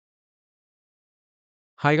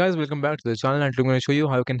Hi guys, welcome back to the channel and I'm going to show you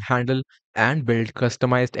how you can handle and build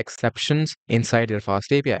customized exceptions inside your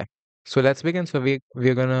FastAPI. So let's begin.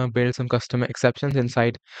 We're gonna build some custom exceptions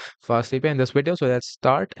inside FastAPI in this video. So let's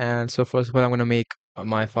start. And so first of all, I'm gonna make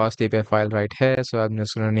my FastAPI file right here. So I'm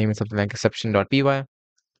just gonna name it something like exception.py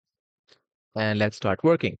and let's start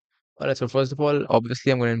working. Alright, so first of all,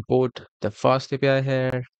 obviously I'm gonna import the FastAPI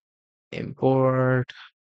here. Import,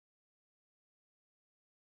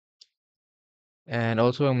 and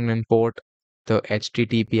also I'm gonna import the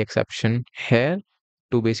HTTP exception here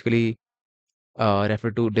to basically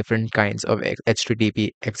refer to different kinds of HTTP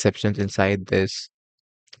exceptions inside this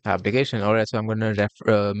application. All right, so I'm going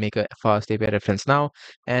to make a fast API reference now,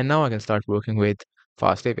 and now I can start working with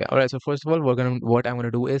fast API. All right, so first of all, what I'm going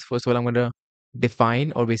to do is first of all I'm going to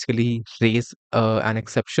define or basically raise an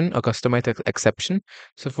exception, a customized exception.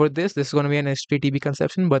 So for this is going to be an HTTP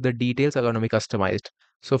conception, but the details are going to be customized.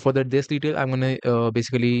 So for this detail, I'm going to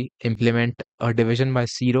basically implement a division by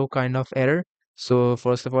zero kind of error. So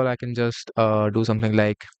first of all, I can just do something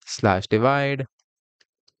like slash divide,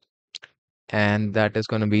 and that is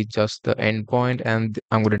going to be just the endpoint, and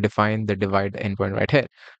I'm going to define the divide endpoint right here.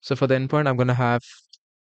 So for the endpoint, I'm going to have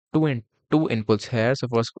two inputs here. So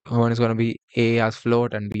first one is going to be A as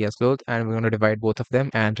float and B as float, and we're going to divide both of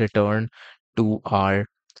them and return to our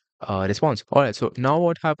response. All right, so now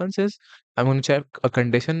what happens is I'm going to check a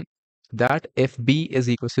condition that if B is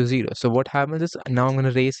equals to 0. So what happens is now I'm going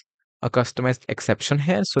to raise a customized exception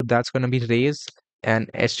here. So that's going to be raise an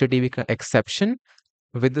HTTP exception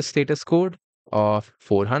with the status code of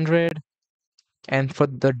 400. And for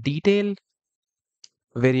the detail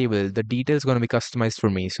variable, the detail is going to be customized for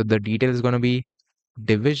me. So the detail is going to be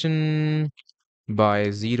division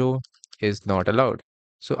by 0 is not allowed.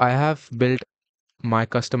 So I have built my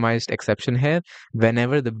customized exception here.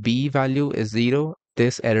 Whenever the B value is 0,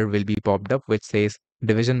 this error will be popped up which says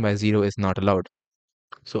division by 0 is not allowed.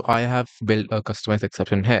 So I have built a customized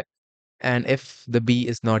exception here. And if the B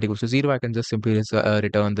is not equal to 0, I can just simply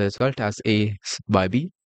return the result as A by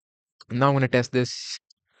B. Now I'm going to test this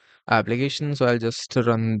application. So I'll just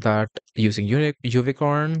run that using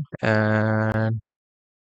Unicorn, and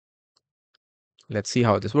let's see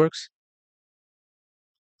how this works.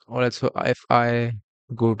 All right, so if I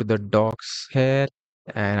go to the docs here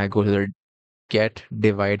and I go to the get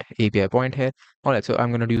divide API point here. All right, so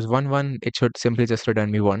I'm going to use 1 1. It should simply just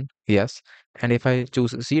return me 1. Yes. And if I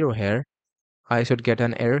choose 0 here, I should get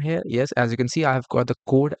an error here. Yes, as you can see, I've got the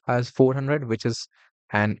code as 400, which is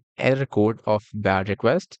an error code of bad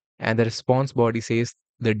request. And the response body says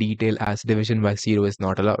the detail as division by 0 is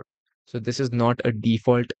not allowed. So this is not a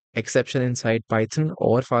default exception inside Python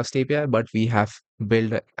or FastAPI, but we have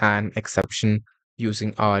built an exception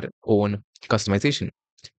using our own customization.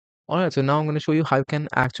 All right, so now I'm going to show you how you can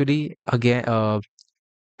actually again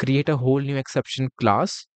create a whole new exception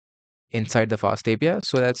class inside the FastAPI.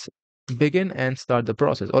 So let's begin and start the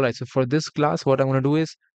process. All right, so for this class, what I'm going to do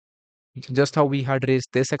is just how we had raised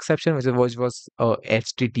this exception, which was a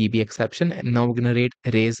HTTP exception, and now we're going to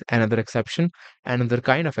raise another exception, another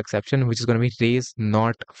kind of exception, which is going to be raise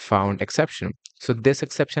not found exception. So this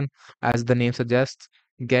exception, as the name suggests,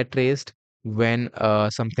 get raised when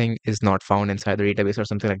something is not found inside the database or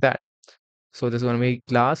something like that. So this is going to be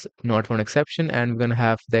class not found exception, and we're going to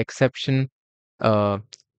have the exception uh,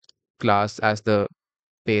 class as the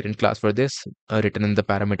parent class for this, written in the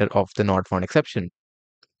parameter of the not found exception.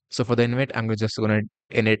 So for the init, I'm just going to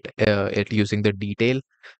init it using the detail,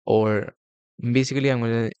 or basically I'm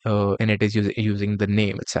going to init is using the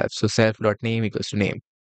name itself. So self.name equals to name.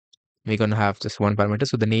 We're going to have just one parameter.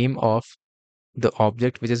 So the name of the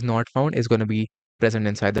object which is not found is going to be present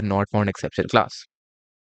inside the not found exception class.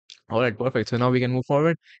 All right, perfect. So now we can move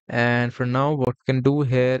forward. And for now, what we can do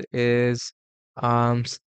here is from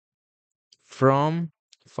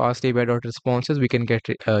FastAPI.responses, we can get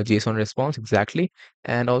a JSON response exactly.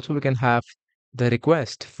 And also we can have the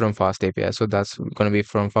request from FastAPI. So that's going to be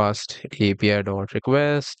from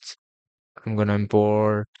FastAPI.requests. I'm going to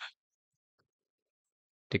import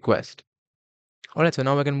request. All right, so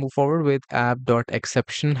now we can move forward with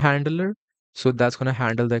app.exception handler. So that's going to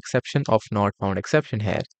handle the exception of not found exception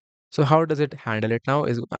here. So how does it handle it now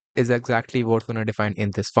is exactly what we're going to define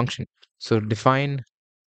in this function. So define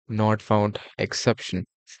not found exception.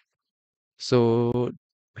 So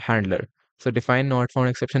handler. So define not found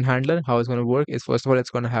exception handler. How it's going to work is first of all, it's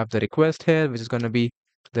going to have the request here, which is going to be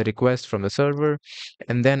the request from the server.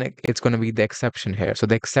 And then it's going to be the exception here. So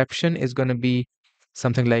the exception is going to be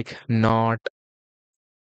something like not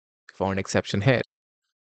found exception here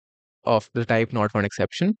of the type not found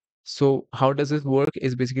exception. So how does this work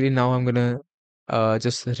is basically now I'm going to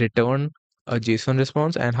just return a JSON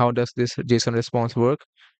response. And how does this JSON response work?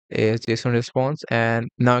 Is JSON response, and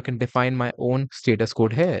now I can define my own status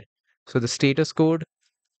code here. So the status code,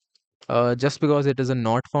 just because it is a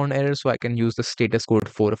not found error, so I can use the status code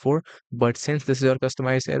 404. But since this is your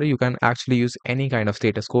customized error, you can actually use any kind of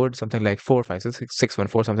status code, something like 456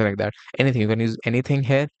 614, something like that. Anything, you can use anything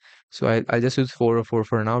here. So I'll just use 404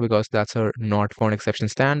 for now because that's a not found exception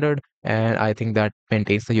standard, and I think that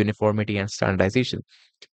maintains the uniformity and standardization.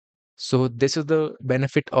 So this is the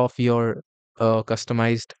benefit of your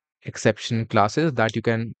customized exception classes, that you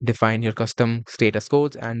can define your custom status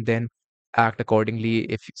codes and then act accordingly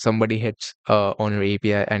if somebody hits on your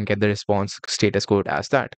API and get the response status code as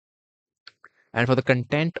that. And for the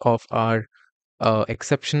content of our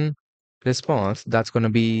exception response, that's going to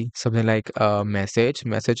be something like a message.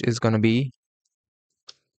 Message is going to be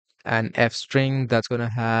an F string that's going to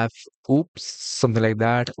have oops, something like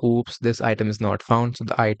that. Oops, this item is not found. So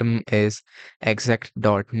the item is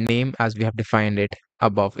exec.name as we have defined it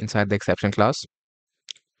above inside the exception class.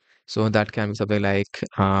 So that can be something like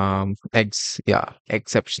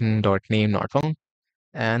exception.name not found.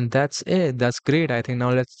 And that's it. That's great. I think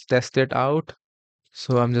now let's test it out.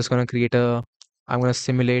 So I'm going to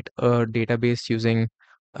simulate a database using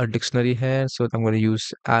a dictionary here. So I'm going to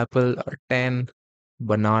use apple or 10,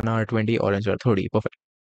 banana or 20, orange or 30. Perfect.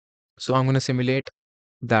 So I'm going to simulate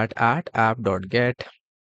that at app.get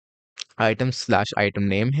item/item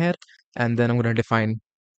name here. And then I'm going to define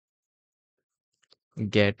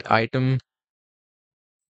get item.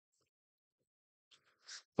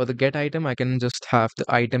 For the get item, I can just have the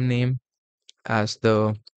item name as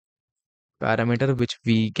the parameter which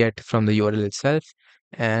we get from the URL itself.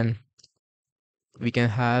 And we can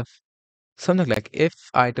have something like if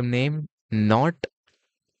item name not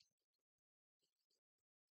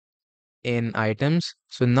in items.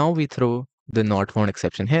 So now we throw the not found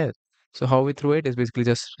exception here. So how we throw it is basically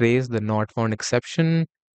just raise the not found exception.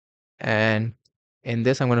 And in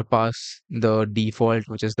this, I'm going to pass the default,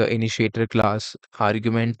 which is the initiator class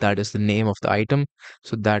argument. That is the name of the item.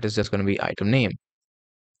 So that is just going to be item name.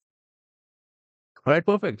 All right,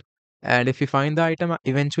 perfect. And if we find the item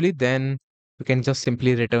eventually, then we can just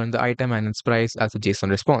simply return the item and its price as a JSON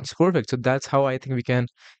response. Perfect. So that's how I think we can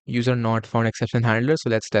use our not found exception handler. So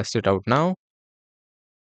let's test it out now.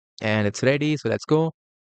 And it's ready. So let's go.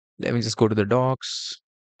 Let me just go to the docs.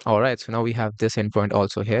 All right. So now we have this endpoint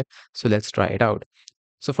also here. So let's try it out.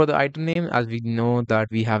 So for the item name, as we know that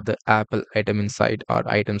we have the Apple item inside our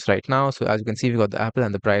items right now. So as you can see, we got the Apple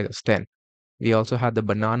and the price is 10. We also had the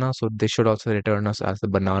banana. So this should also return us as the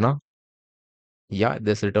banana. Yeah,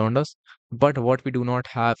 this returned us. But what we do not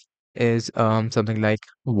have is something like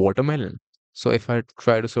watermelon. So if I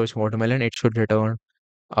try to search watermelon, it should return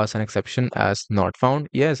us an exception as not found.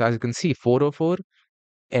 Yes, as you can see, 404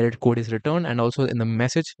 error code is returned. And also in the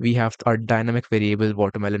message, we have our dynamic variable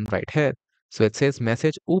watermelon right here. So it says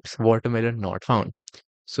message, oops, watermelon not found.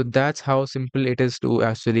 So that's how simple it is to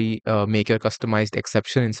actually make your customized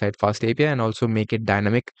exception inside FastAPI and also make it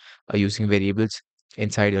dynamic using variables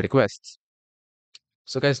inside your requests.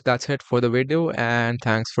 So guys, that's it for the video and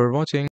thanks for watching.